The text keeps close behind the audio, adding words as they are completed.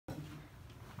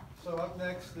So up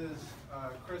next is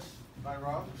Chris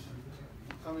Vairogs,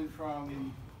 coming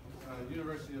from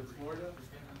University of Florida,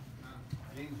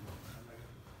 Gainesville.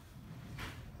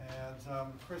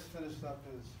 And Chris finished up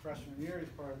his freshman year. He's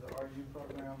part of the RU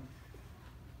program.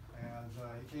 And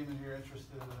he came in here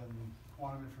interested in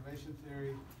quantum information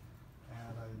theory.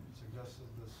 And I suggested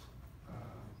this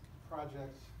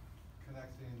project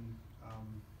connecting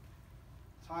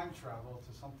time travel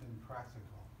to something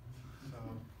practical. So,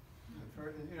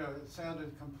 it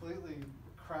sounded completely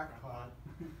crackpot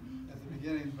at the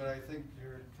beginning, but I think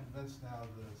you're convinced now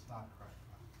that it's not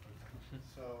crackpot. Okay.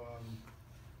 So,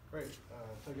 great.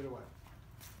 Take it away.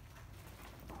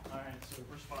 All right. So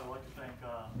first of all, I'd like to thank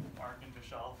Mark and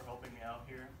Vishal for helping me out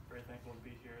here. Very thankful to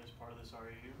be here as part of this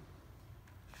RU.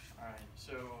 All right.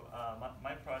 So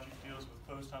my project deals with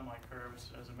closed timelike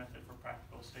curves as a method for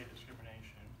practical state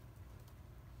discrimination.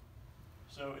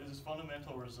 So it is a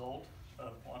fundamental result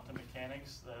of quantum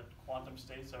mechanics that quantum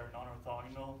states that are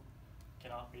non-orthogonal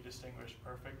cannot be distinguished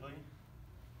perfectly.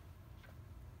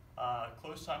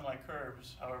 Closed timelike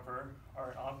curves, however, are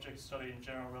an object studied in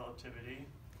general relativity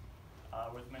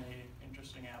with many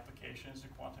interesting applications to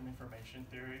quantum information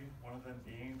theory, one of them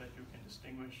being that you can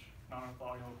distinguish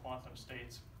non-orthogonal quantum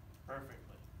states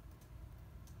perfectly.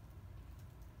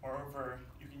 Moreover,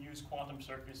 you can use quantum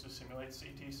circuits to simulate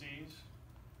CTCs,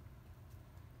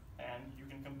 and you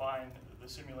can combine the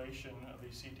simulation of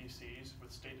these CTCs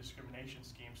with state discrimination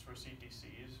schemes for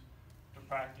CTCs to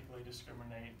practically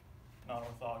discriminate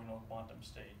non-orthogonal quantum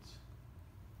states.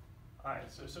 All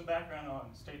right, so some background on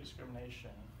state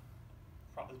discrimination.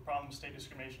 The problem with state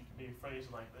discrimination can be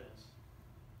phrased like this.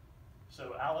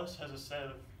 So Alice has a set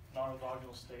of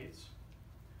non-orthogonal states.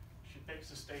 She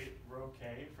picks a state rho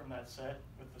k from that set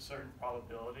with a certain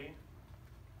probability.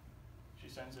 She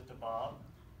sends it to Bob.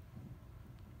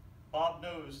 Bob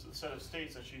knows the set of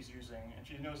states that she's using, and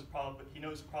he knows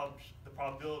the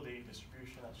probability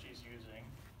distribution that she's using.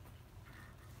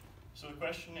 So the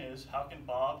question is, how can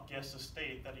Bob guess the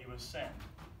state that he was sent?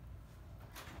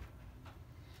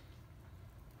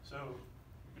 So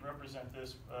we can represent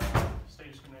this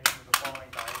state discrimination with the following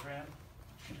diagram.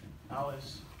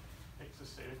 Alice picks the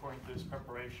state according to this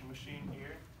preparation machine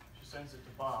here. She sends it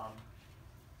to Bob.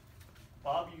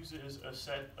 Bob uses a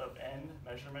set of n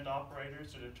measurement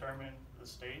operators to determine the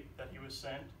state that he was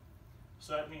sent.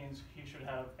 So that means he should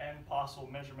have n possible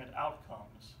measurement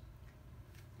outcomes.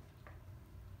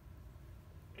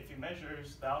 If he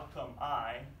measures the outcome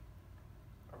I,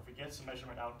 or if he gets the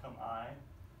measurement outcome I,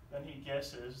 then he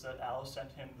guesses that Alice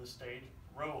sent him the state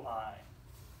rho I.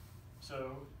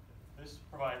 So this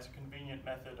provides a convenient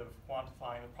method of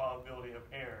quantifying the probability of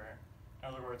error.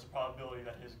 In other words, the probability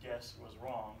that his guess was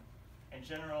wrong. In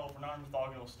general, for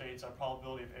non-orthogonal states, our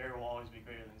probability of error will always be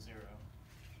greater than 0.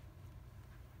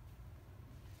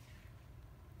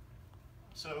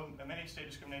 So many state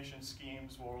discrimination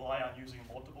schemes will rely on using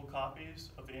multiple copies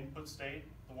of the input state,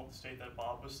 the state that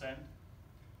Bob was sent.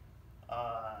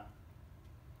 And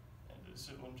this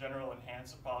will in general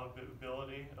enhance the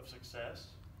probability of success.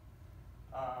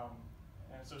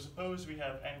 And so suppose we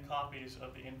have n copies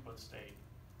of the input state.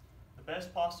 The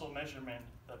best possible measurement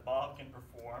that Bob can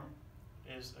perform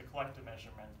is a collective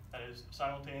measurement, that is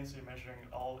simultaneously measuring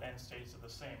all n states at the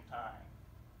same time.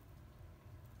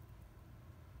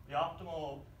 The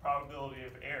optimal probability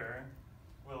of error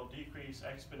will decrease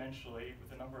exponentially with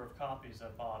the number of copies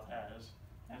that Bob has,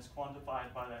 and it's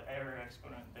quantified by that error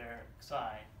exponent there,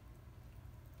 psi.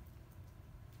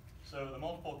 So the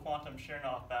multiple quantum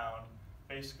Chernoff bound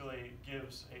basically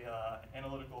gives a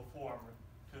analytical form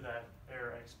to that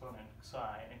error exponent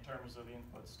psi in terms of the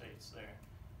input states there.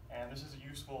 And this is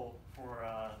useful for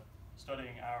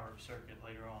studying our circuit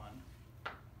later on.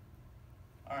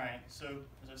 All right, so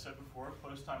as I said before,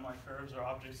 closed timelike curves are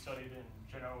objects studied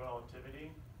in general relativity.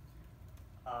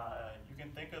 You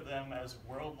can think of them as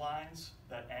world lines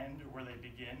that end where they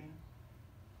begin.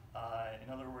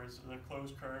 In other words, they're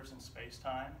closed curves in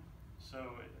space-time. So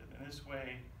in this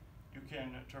way, you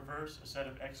can traverse a set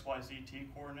of x, y, z, t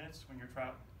coordinates when you're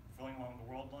traveling along the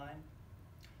world line.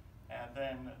 And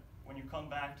then when you come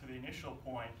back to the initial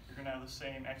point, you're going to have the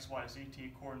same x, y, z,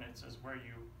 t coordinates as where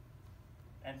you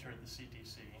entered the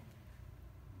CTC.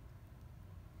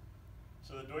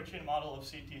 So the Deutschian model of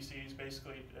CTCs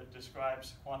basically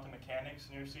describes quantum mechanics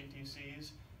near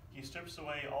CTCs. He strips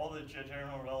away all the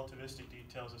general relativistic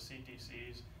details of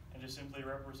CTCs and just simply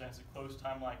represents a closed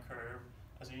timelike curve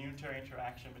as a unitary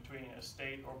interaction between a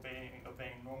state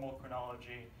obeying normal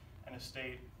chronology and a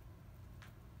state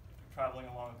traveling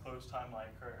along a closed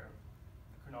timelike curve,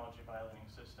 a chronology violating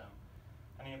system.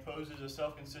 And he imposes a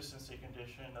self-consistency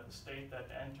condition that the state that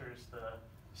enters the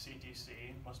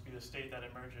CTC must be the state that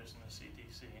emerges in the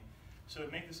CTC. So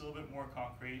to make this a little bit more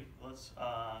concrete, let's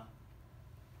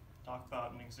talk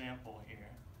about an example here.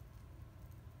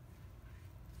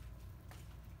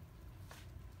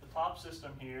 The top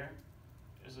system here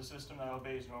is a system that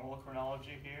obeys normal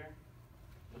chronology here.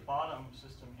 The bottom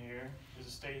system here is a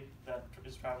state that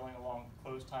is traveling along the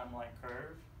closed timelike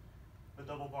curve. The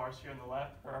double bars here on the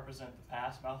left represent the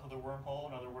past mouth of the wormhole,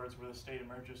 in other words, where the state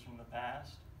emerges from the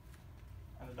past.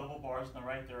 And the double bars on the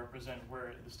right there represent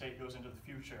where the state goes into the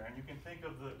future. And you can think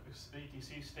of the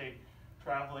CTC state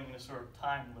traveling in a sort of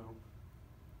time loop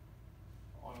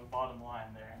on the bottom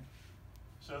line there.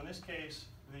 So in this case,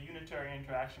 the unitary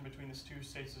interaction between these two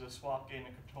states is a swap gate and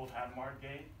a controlled Hadamard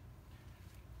gate.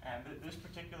 And this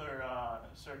particular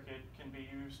circuit can be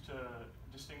used to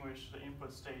distinguish the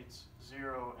input states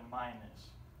 0 and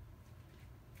minus.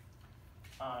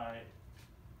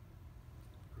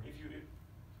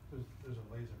 There's a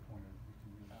laser pointer you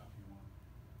can use if you want.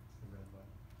 It's the red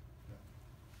button. Yeah.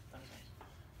 That's nice.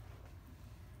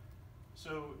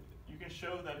 So you can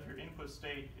show that if your input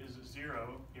state is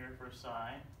 0 here for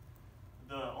psi,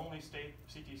 the only state,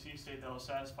 CTC state, that will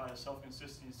satisfy the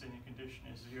self-consistency condition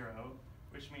is 0,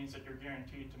 which means that you're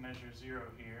guaranteed to measure 0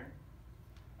 here.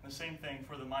 And the same thing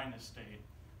for the minus state.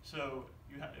 So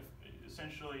you have,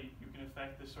 essentially, you can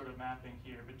affect this sort of mapping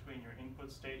here between your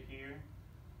input state here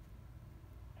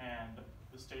and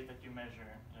the state that you measure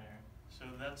there. So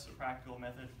that's a practical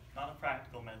method, not a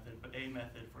practical method, but a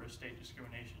method for a state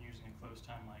discrimination using a closed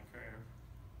timelike curve.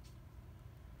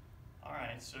 All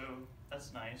right, so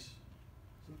that's nice.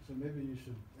 So maybe you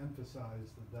should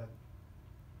emphasize that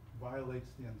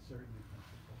violates the uncertainty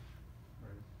principle,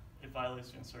 right? It violates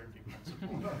the uncertainty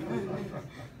principle.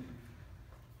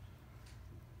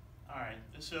 All right,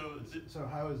 so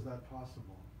how is that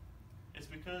possible? it's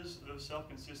because of the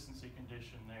self-consistency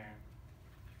condition there.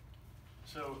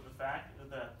 So the fact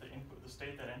that the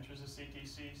state that enters the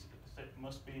CTC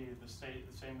must be the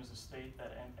same as the state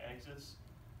that exits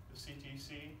the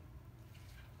CTC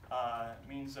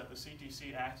means that the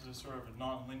CTC acts as a sort of a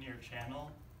non-linear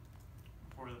channel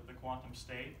for the quantum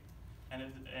state, and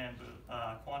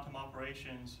quantum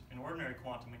operations in ordinary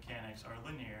quantum mechanics are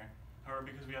linear. However,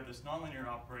 because we have this nonlinear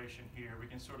operation here, we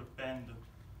can sort of bend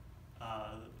the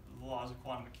laws of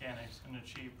quantum mechanics and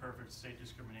achieve perfect state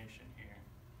discrimination here.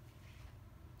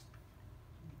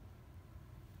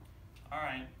 All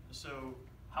right, so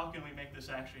how can we make this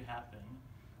actually happen?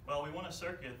 Well, we want a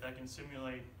circuit that can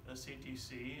simulate a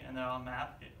CTC, and that will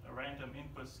map a random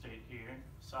input state here,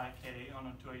 psi k,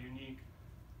 onto a unique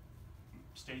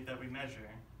state that we measure.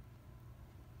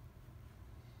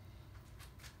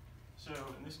 So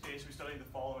in this case, we studied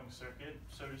the following circuit.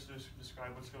 So just to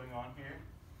describe what's going on here,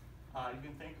 you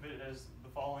can think of it as the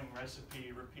following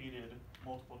recipe repeated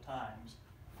multiple times.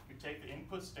 You take the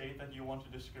input state that you want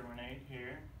to discriminate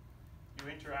here, you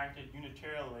interact it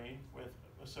unitarily with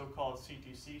a so-called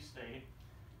CTC state,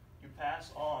 you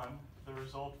pass on the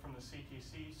result from the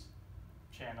CTC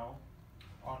channel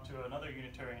onto another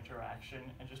unitary interaction,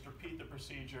 and just repeat the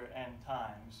procedure n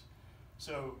times.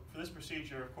 So for this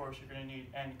procedure, of course, you're going to need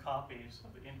n copies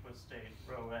of the input state,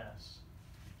 rho s.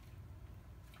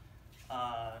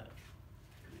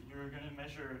 You're going to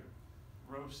measure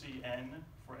rho c n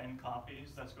for n copies.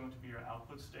 That's going to be your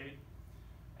output state.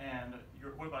 And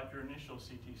what about your initial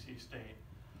CTC state?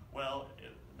 Well,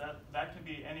 that can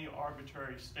be any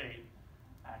arbitrary state,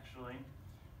 actually.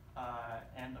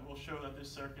 And we'll show that this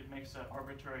circuit makes that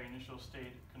arbitrary initial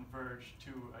state converge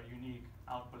to a unique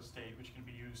output state, which can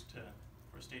be used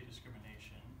for state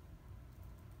discrimination.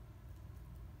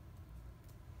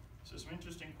 So some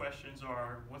interesting questions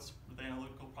are, what's the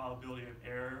analytical probability of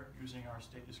error using our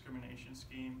state discrimination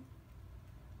scheme?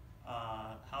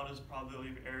 How does probability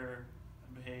of error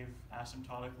behave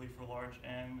asymptotically for large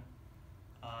n?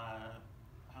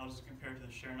 How does it compare to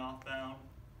the Chernoff bound?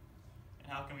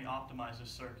 And how can we optimize this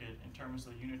circuit in terms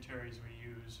of the unitaries we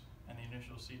use and the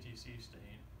initial CTC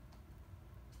state?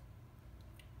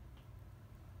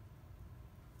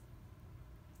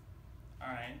 All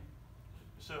right,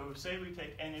 so say we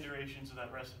take n iterations of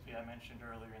that recipe I mentioned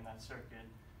earlier in that circuit.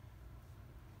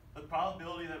 The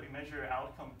probability that we measure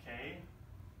outcome k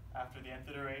after the nth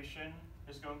iteration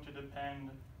is going to depend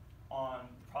on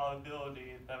the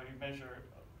probability that we measure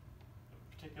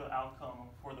a particular outcome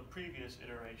for the previous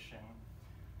iteration.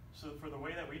 So for the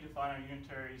way that we define our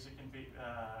unitaries, it can be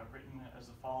written as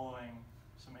the following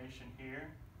summation here.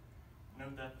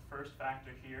 Note that the first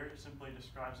factor here simply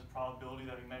describes the probability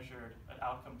that we measured at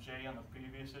outcome j on the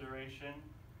previous iteration.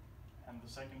 And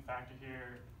the second factor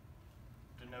here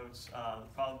denotes the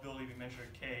probability we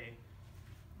measured k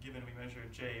given we measure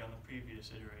j on the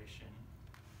previous iteration.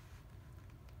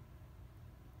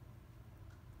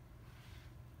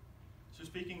 So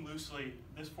speaking loosely,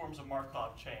 this forms a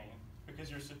Markov chain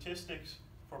because your statistics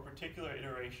for a particular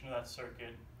iteration of that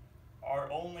circuit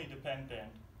are only dependent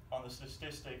on the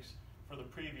statistics for the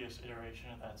previous iteration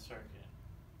of that circuit.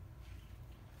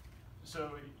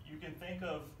 So you can think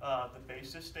of the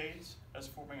basis states as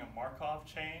forming a Markov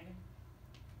chain,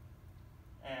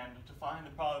 and to find the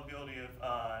probability of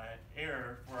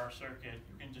error for our circuit,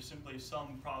 you can just simply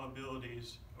sum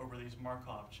probabilities over these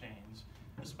Markov chains.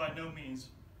 This is by no means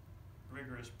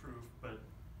rigorous proof, but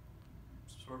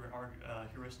sort of an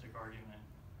heuristic argument.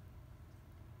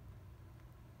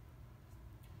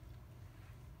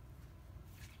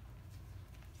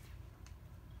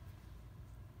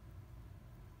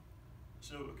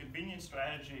 So a convenient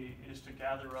strategy is to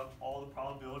gather up all the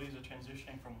probabilities of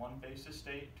transitioning from one basis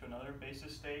state to another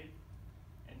basis state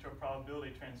into a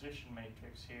probability transition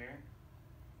matrix here.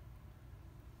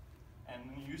 And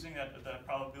using that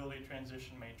probability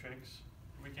transition matrix,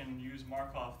 we can use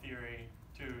Markov theory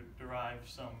to derive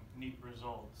some neat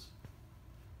results.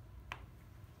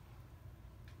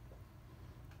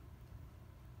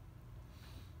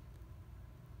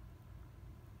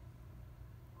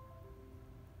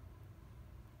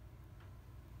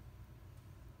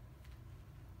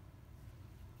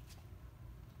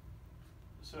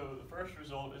 So the first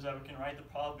result is that we can write the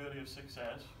probability of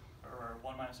success, or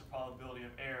 1 minus the probability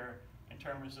of error, in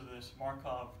terms of this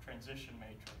Markov transition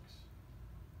matrix.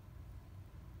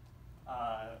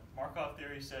 Markov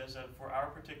theory says that for our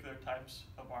particular types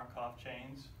of Markov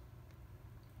chains,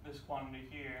 this quantity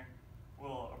here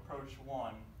will approach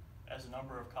 1 as the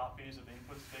number of copies of the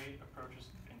input state approaches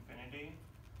infinity.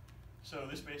 So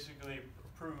this basically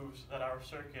proves that our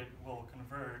circuit will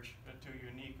converge to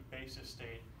a unique basis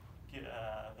state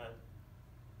that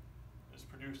is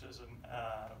produced as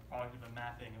a product of a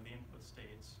mapping of the input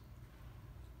states.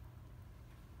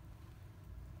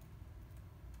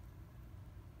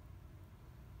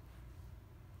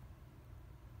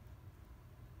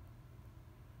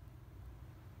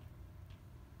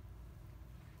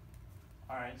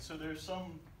 All right, so there's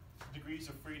some degrees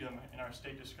of freedom in our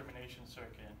state discrimination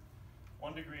circuit.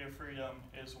 One degree of freedom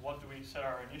is what do we set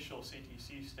our initial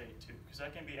CTC state to, because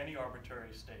that can be any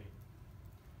arbitrary state.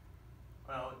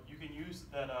 Well, you can use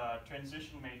that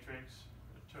transition matrix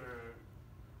to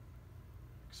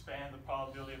expand the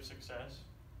probability of success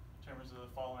in terms of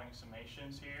the following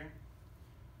summations here.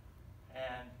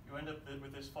 And you end up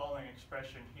with this following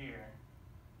expression here.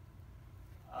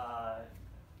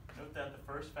 Note that the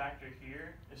first factor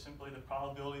here is simply the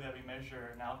probability that we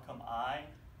measure an outcome I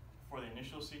for the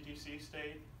initial CTC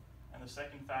state, and the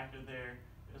second factor there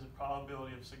is a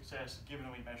probability of success given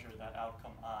we measure that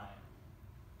outcome I.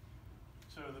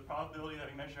 So the probability that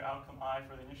we measure outcome I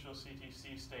for the initial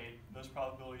CTC state, those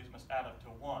probabilities must add up to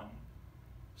 1.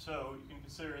 So you can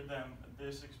consider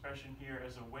this expression here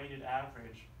as a weighted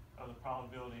average of the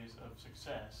probabilities of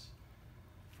success.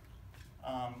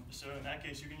 So in that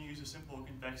case, you can use a simple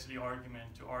convexity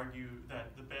argument to argue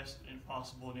that the best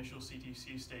possible initial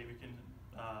CTC state we can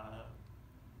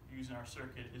use in our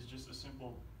circuit is just a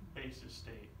simple basis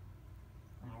state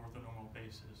from an orthonormal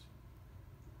basis.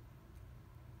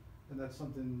 And that's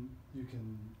something you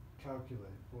can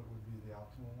calculate, what would be the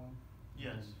optimal one?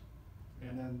 Yes.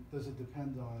 And then does it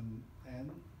depend on n,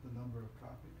 the number of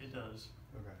copies? It does.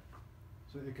 Okay.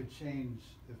 So it could change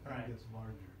if n gets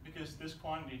larger. Because this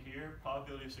quantity here,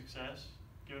 probability of success,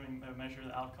 given a measure of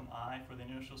the outcome I for the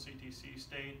initial CTC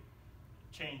state,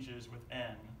 changes with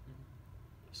n.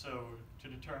 So to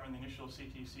determine the initial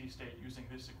CTC state using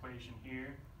this equation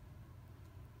here,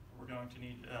 we're going to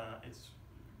need, it's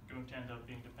going to end up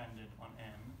being dependent on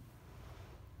n.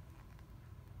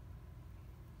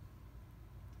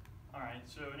 All right,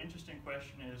 so an interesting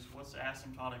question is, what's the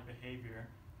asymptotic behavior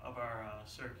of our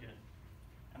circuit?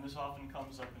 And this often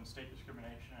comes up in state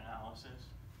discrimination analysis.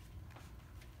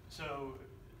 So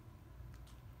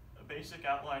a basic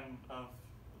outline of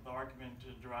the argument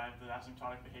to derive the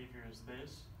asymptotic behavior is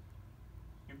this.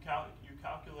 You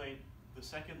calculate the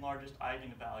second largest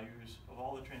eigenvalues of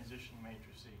all the transition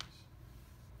matrices.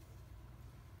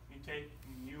 You take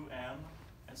mu m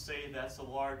and say that's the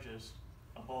largest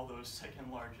of all those second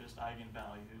largest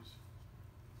eigenvalues.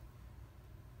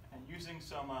 And using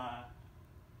some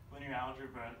linear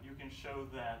algebra, you can show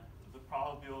that the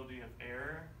probability of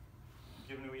error,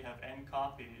 given that we have n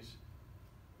copies,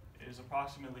 is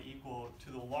approximately equal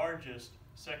to the largest,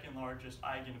 second largest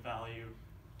eigenvalue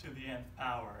to the nth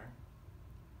power.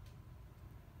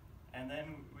 And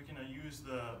then we can use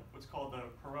what's called the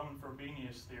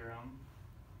Perron-Frobenius theorem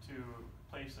to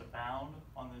place a bound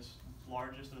on this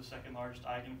largest or the second largest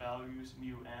eigenvalues,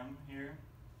 mu m here.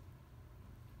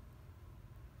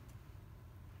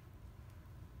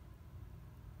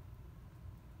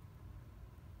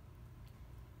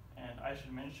 And I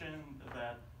should mention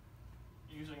that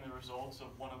using the results of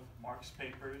one of Mark's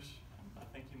papers, and I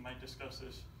think he might discuss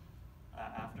this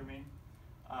after me,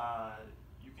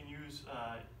 you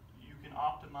can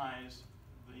optimize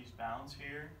these bounds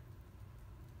here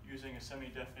using a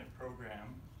semi-definite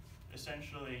program.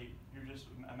 Essentially, you're just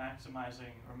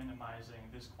maximizing or minimizing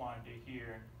this quantity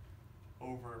here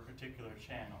over a particular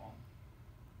channel.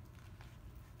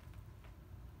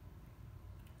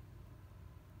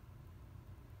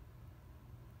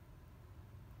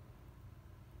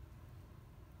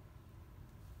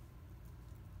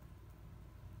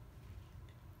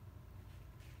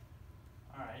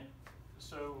 All right,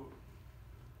 so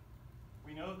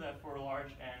we know that for a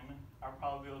large n, our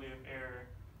probability of error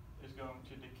is going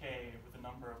to decay with the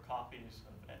number of copies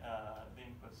of the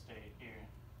input state here.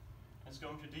 It's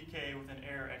going to decay with an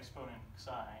error exponent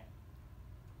psi.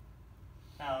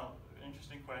 Now, an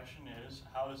interesting question is,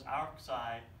 how does our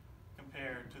psi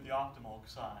compare to the optimal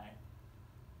psi?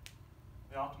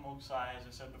 The optimal psi, as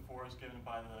I said before, is given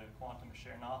by the quantum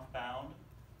Chernoff bound.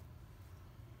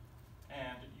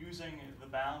 And using the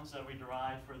bounds that we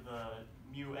derived for the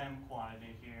mu m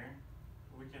quantity here,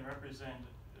 we can represent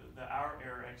our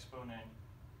error exponent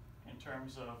in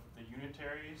terms of the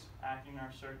unitaries acting in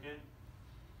our circuit,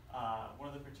 one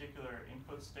of the particular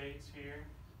input states here,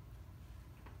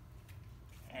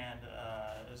 and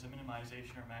as a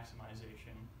minimization or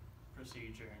maximization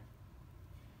procedure.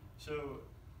 So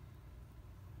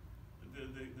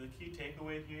the key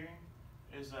takeaway here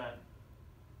is that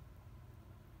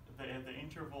the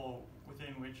interval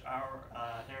within which our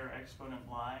error exponent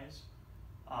lies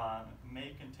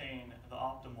may contain the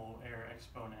optimal error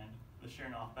exponent, the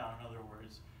Chernoff bound in other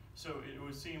words. So it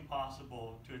would seem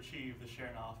possible to achieve the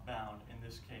Chernoff bound in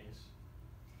this case.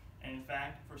 And in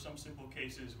fact, for some simple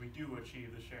cases, we do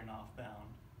achieve the Chernoff bound.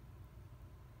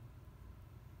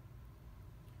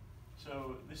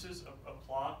 So this is a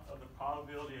plot of the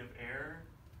probability of error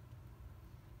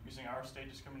using our state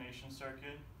discrimination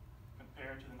circuit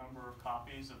compared to the number of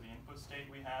copies of the input state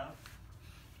we have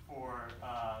for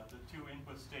the two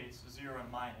input states, 0 and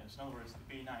minus. In other words, the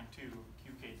B92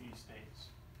 QKD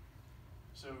states.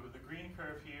 So the green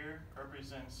curve here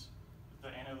represents the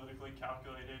analytically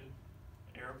calculated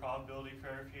error probability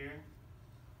curve here.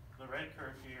 The red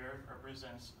curve here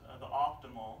represents the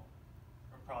optimal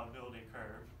probability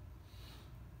curve.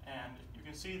 And you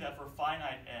can see that for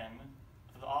finite n,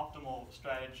 the optimal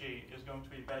strategy is going to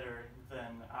be better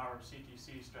than our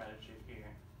CTC strategy here.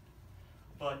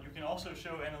 But you can also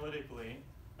show analytically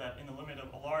that in the limit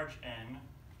of a large n,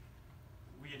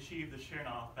 we achieve the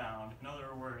Chernoff bound. In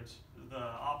other words, the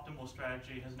optimal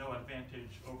strategy has no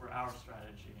advantage over our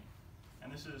strategy.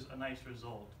 And this is a nice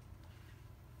result.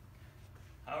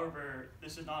 However,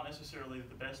 this is not necessarily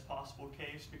the best possible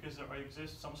case because there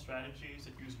exist some strategies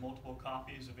that use multiple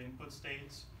copies of input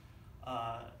states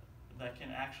that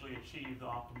can actually achieve the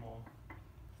optimal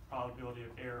probability of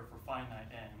error for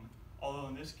finite n. Although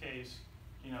in this case,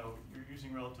 you're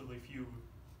using relatively few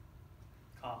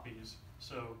copies,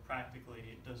 so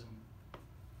practically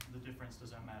the difference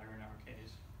doesn't matter in our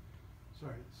case.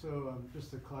 Sorry, so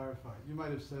just to clarify, you might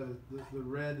have said the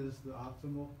red is the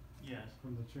optimal? Yes.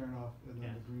 From the Chernoff, and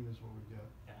then yes. the green is what we get.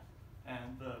 Yeah,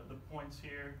 and the points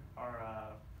here are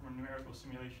from a numerical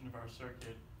simulation of our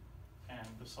circuit, and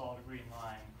the solid green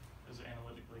line is an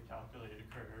analytically calculated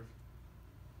curve.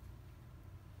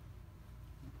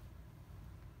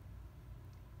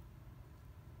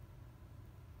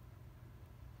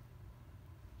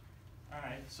 All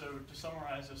right, so to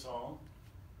summarize this all,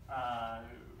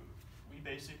 we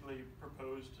basically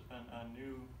proposed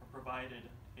provided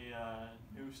a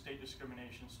new state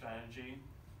discrimination strategy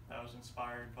that was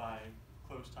inspired by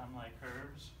closed timelike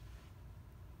curves.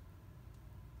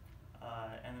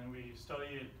 And then we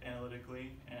studied it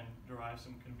analytically and derived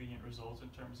some convenient results in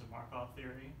terms of Markov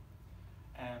theory.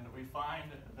 And we find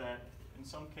that in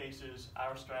some cases,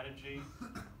 our strategy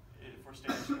for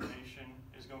state discrimination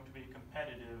is going to be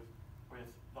competitive with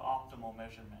the optimal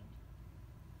measurement.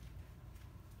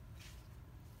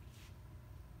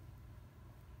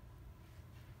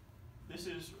 This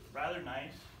is rather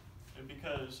nice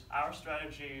because our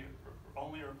strategy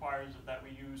only requires that we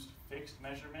use fixed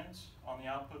measurements on the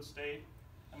output state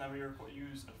and that we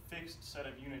use a fixed set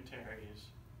of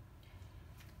unitaries.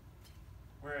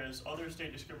 Whereas other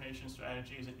state discrimination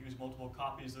strategies that use multiple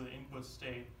copies of the input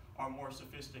state are more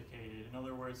sophisticated. In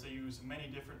other words, they use many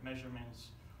different measurements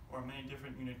or many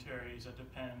different unitaries that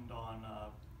depend on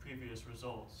previous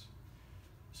results.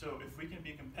 So if we can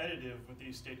be competitive with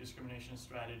these state discrimination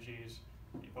strategies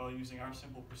while using our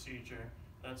simple procedure,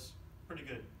 that's pretty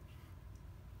good.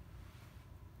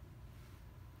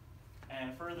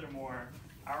 And furthermore,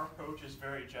 our approach is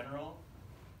very general.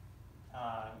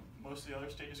 Most of the other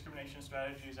state discrimination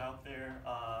strategies out there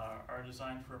are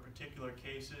designed for particular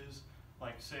cases,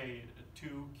 like say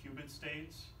 2 qubit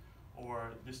states,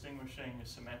 or distinguishing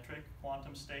symmetric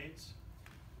quantum states,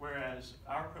 whereas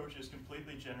our approach is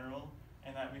completely general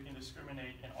in that we can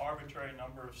discriminate an arbitrary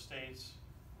number of states,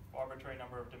 arbitrary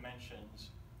number of dimensions.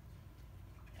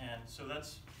 And so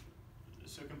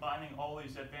so combining all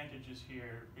these advantages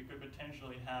here, we could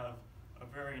potentially have a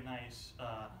very nice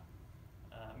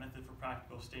method for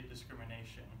practical state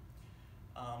discrimination.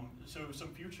 So some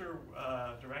future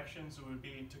directions would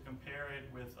be to compare it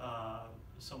with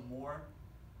some more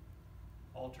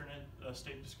alternate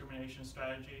state discrimination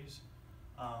strategies.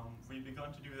 We've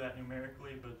begun to do that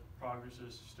numerically, but progress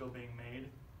is still being made.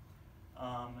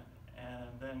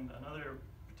 And then another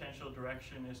potential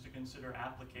direction is to consider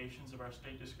applications of our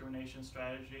state discrimination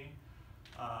strategy.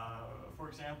 For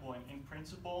example, in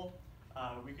principle,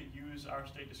 we could use our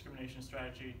state discrimination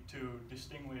strategy to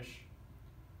distinguish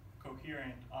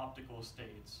coherent optical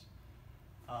states.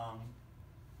 And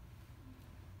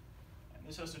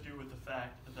this has to do with the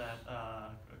fact that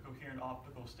coherent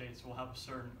optical states will have a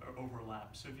certain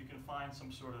overlap. So if you can find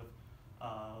some sort of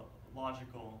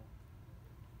logical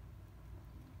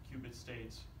qubit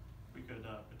states, we could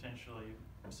potentially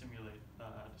simulate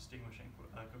distinguishing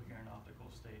coherent optical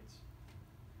states.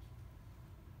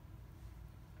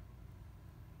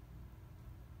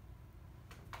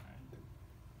 All right.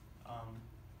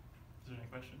 Is there any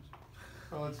questions?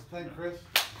 Well, let's thank Chris.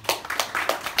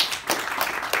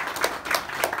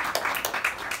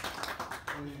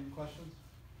 Any questions?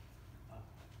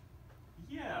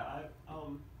 Yeah,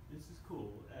 this is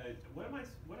cool. What am I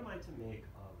to make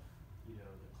of, the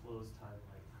closed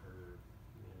timelike curve?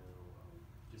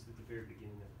 Just at the very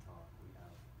beginning of the talk,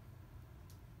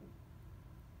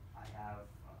 I have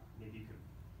maybe you could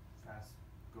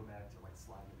go back to like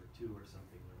slide number 2 or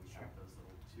something, where we have those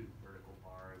little 2 vertical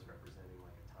bars representing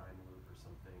like a time loop or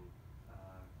something.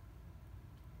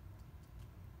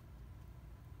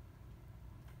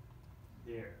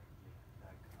 There, yeah,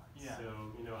 that guy. Yeah. So,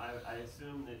 I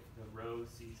assume that the row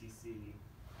CTC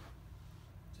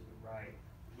to the right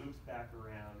loops back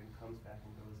around and comes back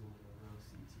and goes into the row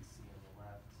CTC on the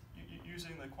left.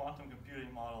 Using the quantum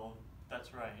computing model,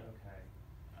 that's right. Okay.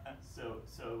 So,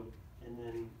 and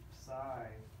then psi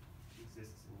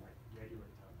exists in like regular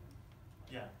time.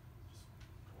 Like Yeah. Just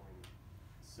going.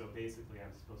 So basically,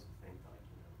 I'm supposed to think like,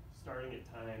 starting at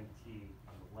time t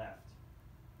on the left,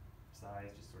 psi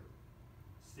is just sort of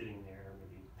sitting there,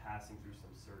 maybe passing through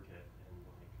some circuit, and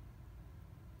like,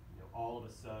 all of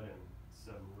a sudden,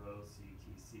 some row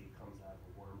CTC comes out of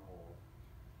a wormhole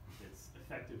that's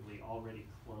effectively already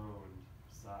cloned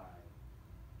psi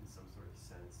in some sort of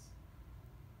sense,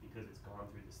 because it's gone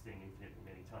through this thing infinitely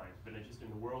many times. But just in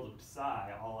the world of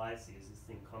psi, all I see is this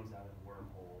thing comes out of a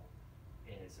wormhole,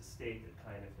 and it's a state that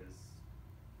kind of is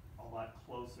a lot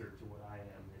closer to what I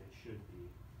am than it should be,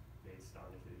 based on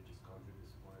if it had just gone through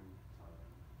this one time.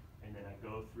 And then I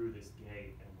go through this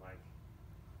gate, and like,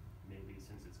 maybe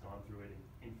since it's gone through it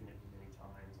infinitely many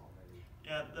times already,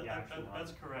 Yeah,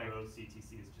 that's correct. Row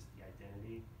CTC is just the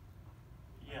identity.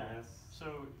 Yeah.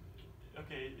 So,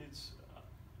 okay, it's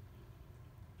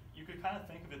you could kind of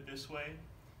think of it this way.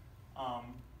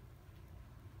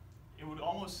 It would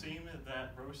almost seem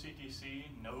that row CTC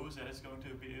knows that it's going to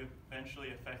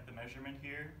eventually affect the measurement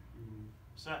here. Mm-hmm.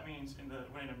 So that means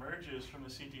when it emerges from the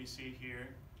CTC here,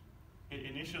 it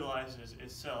initializes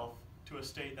itself to a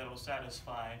state that will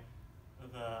satisfy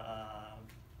the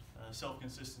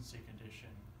self-consistency condition.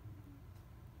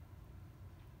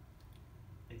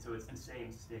 And so it's the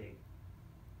same state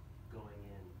going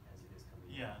in as it is coming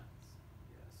Yeah. out.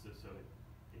 Yeah. So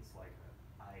it's like an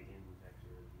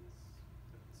eigenvector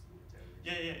of this unitary.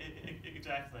 Yeah,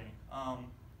 exactly.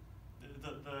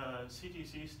 The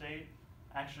CTC state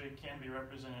actually can be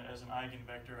represented as an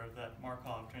eigenvector of that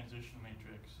Markov transition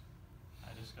matrix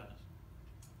I discussed.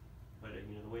 But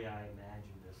the way I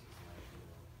imagine this is like,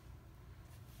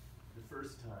 the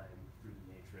first time through the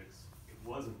matrix, it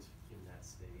wasn't in that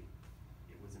state.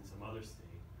 It was in some other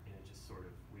state, and it just sort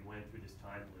of, we went through this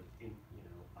time loop in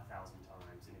 1,000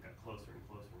 times, and it got closer and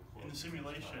closer and closer. In the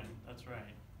simulation, that's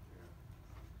right. Yeah.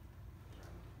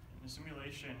 In the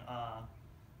simulation,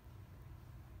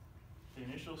 the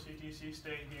initial CTC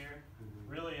state here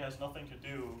really has nothing to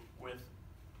do with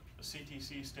the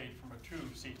CTC state from a true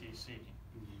CTC.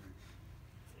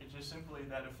 It's just simply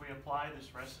that if we apply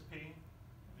this recipe,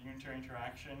 the unitary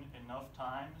interaction, enough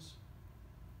times,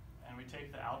 and we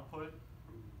take the output,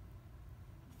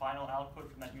 final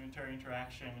output from that unitary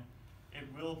interaction, it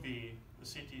will be the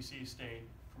CTC state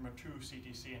from a true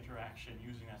CTC interaction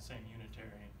using that same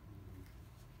unitary.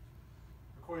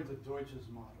 According to Deutsch's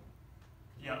model.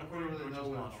 Yeah, according to really Deutsch's know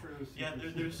what model. a true Yeah,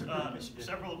 CTC there's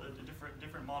several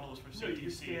different models for No, your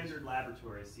CTCs. standard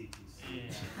laboratory CTC.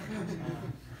 Yeah.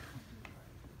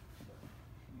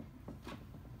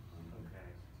 Okay.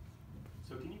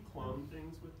 So can you clone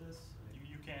things with this?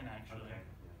 You can actually. Okay.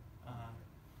 Yeah.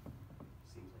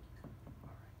 Seems like you could.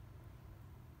 All right.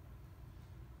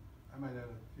 I might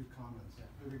add a few comments. Yeah.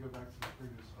 Maybe go back to the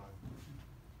previous slide.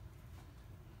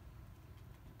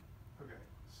 Okay,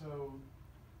 so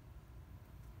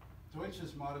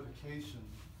Deutsch's modification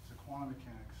to quantum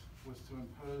mechanics was to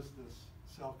impose this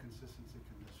self-consistency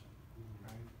condition,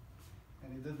 right? And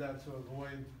he did that to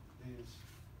avoid these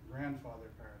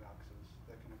grandfather paradoxes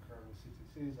that can occur with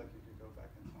CTCs, like you could go back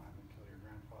in time and kill your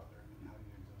grandfather, and then how do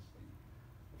you exist in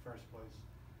the first place?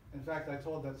 In fact, I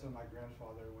told that to my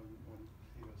grandfather when he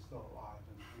was still alive,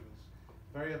 and he was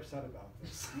very upset about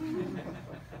this.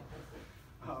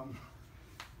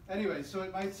 Anyway, so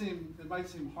it might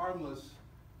seem harmless,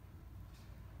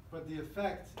 but the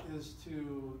effect is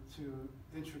to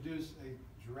introduce a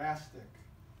drastic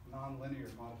nonlinear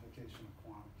modification of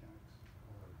quantum mechanics,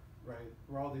 right?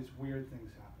 Where all these weird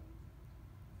things happen,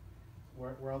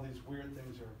 where all these weird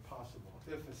things are possible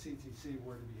if a CTC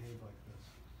were to behave like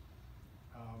this.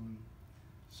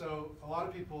 So a lot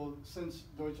of people, since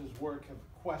Deutsch's work, have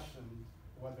questioned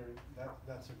whether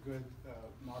that's a good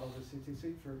model of a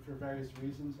CTC for various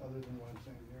reasons other than what I'm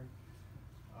saying here.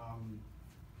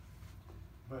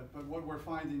 But what we're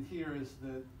finding here is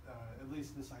that at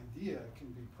least this idea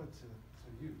can be put to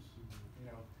use, you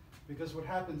know, because what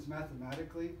happens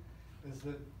mathematically is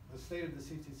that the state of the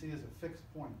CTC is a fixed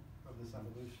point of this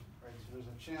evolution, right? So there's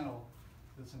a channel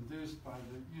that's induced by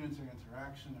the unitary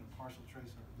interaction and a partial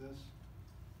trace over this.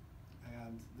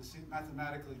 And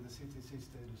mathematically, the CTC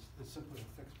state is simply a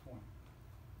fixed point,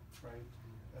 right?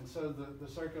 And so the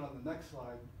circuit on the next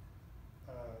slide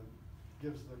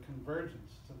gives the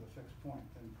convergence to the fixed point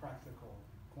in practical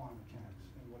quantum mechanics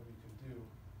and what we could do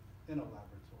in a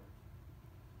laboratory.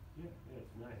 Yeah,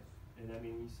 it's nice. And I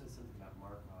mean, you said something about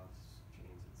Markov's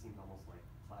chains. It seemed almost like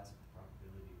classical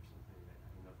probability or something. I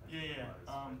don't know if that's what it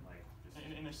was, but like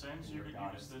just in a sense, you could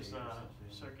use this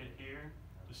circuit here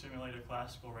to simulate a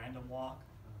classical random walk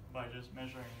by just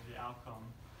measuring the outcome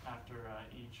after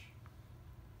each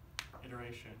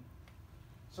iteration.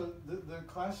 So the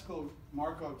classical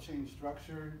Markov chain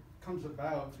structure comes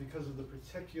about because of the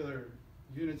particular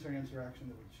unitary interaction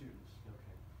that we choose.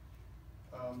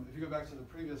 Okay. If you go back to the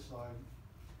previous slide,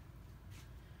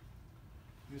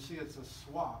 you see it's a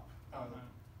swap.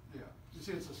 Yeah, you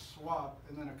see it's a swap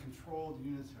and then a controlled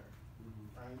unitary,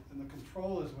 right? And the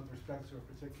control is with respect to a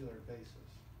particular basis.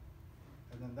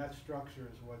 And then that structure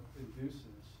is what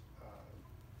induces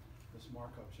this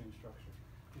Markov chain structure.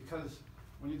 Because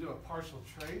when you do a partial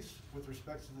trace with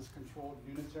respect to this controlled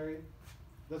unitary,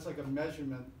 that's like a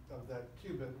measurement of that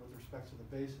qubit with respect to the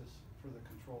basis for the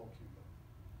control qubit.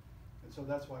 And so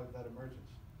that's why that emerges.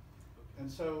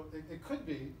 And so it could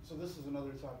be, so this is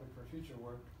another topic for future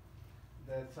work,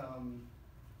 that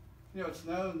you know, it's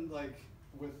known like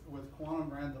with quantum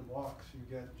random walks you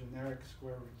get generic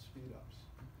square root speedups.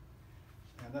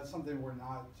 And that's something we're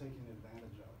not taking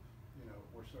advantage of. You know,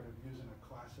 we're sort of using a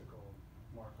classical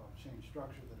Markov chain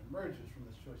structure that emerges from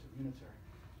this choice of unitary.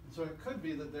 And so it could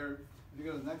be that there, if you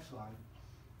go to the next slide,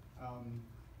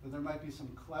 that there might be some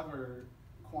clever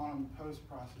quantum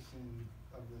post-processing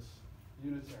of this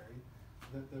unitary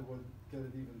that would get an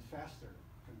even faster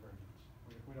convergence.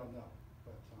 We don't know,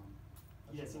 but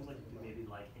yeah, it seems like you could maybe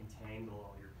like entangle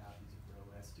all your copies of row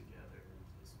S together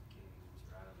into some games, or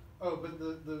I don't know. Oh, but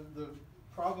the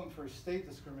problem for state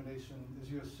discrimination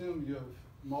is you assume you have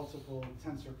multiple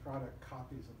tensor product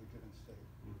copies of the given state.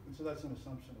 And so that's an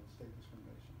assumption of state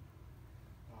discrimination.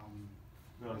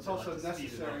 No, it's also like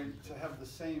necessary to have the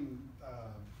same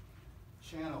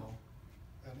channel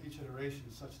at each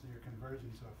iteration such that you're converging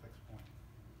to a fixed point.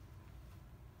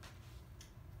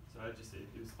 So it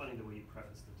was funny the way you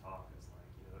prefaced the talk as like,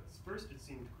 you know, at first it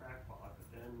seemed crackpot, but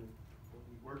then when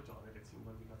we worked on it, it seemed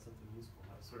like we got something useful.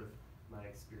 That was sort of my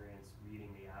experience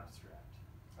reading the abstract.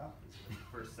 Oh. The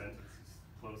first sentence is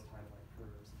closed timelike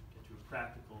curves, get to a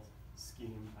practical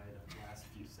scheme by the last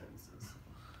few sentences.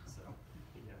 So,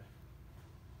 yeah.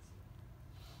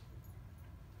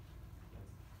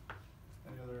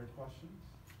 Any other questions?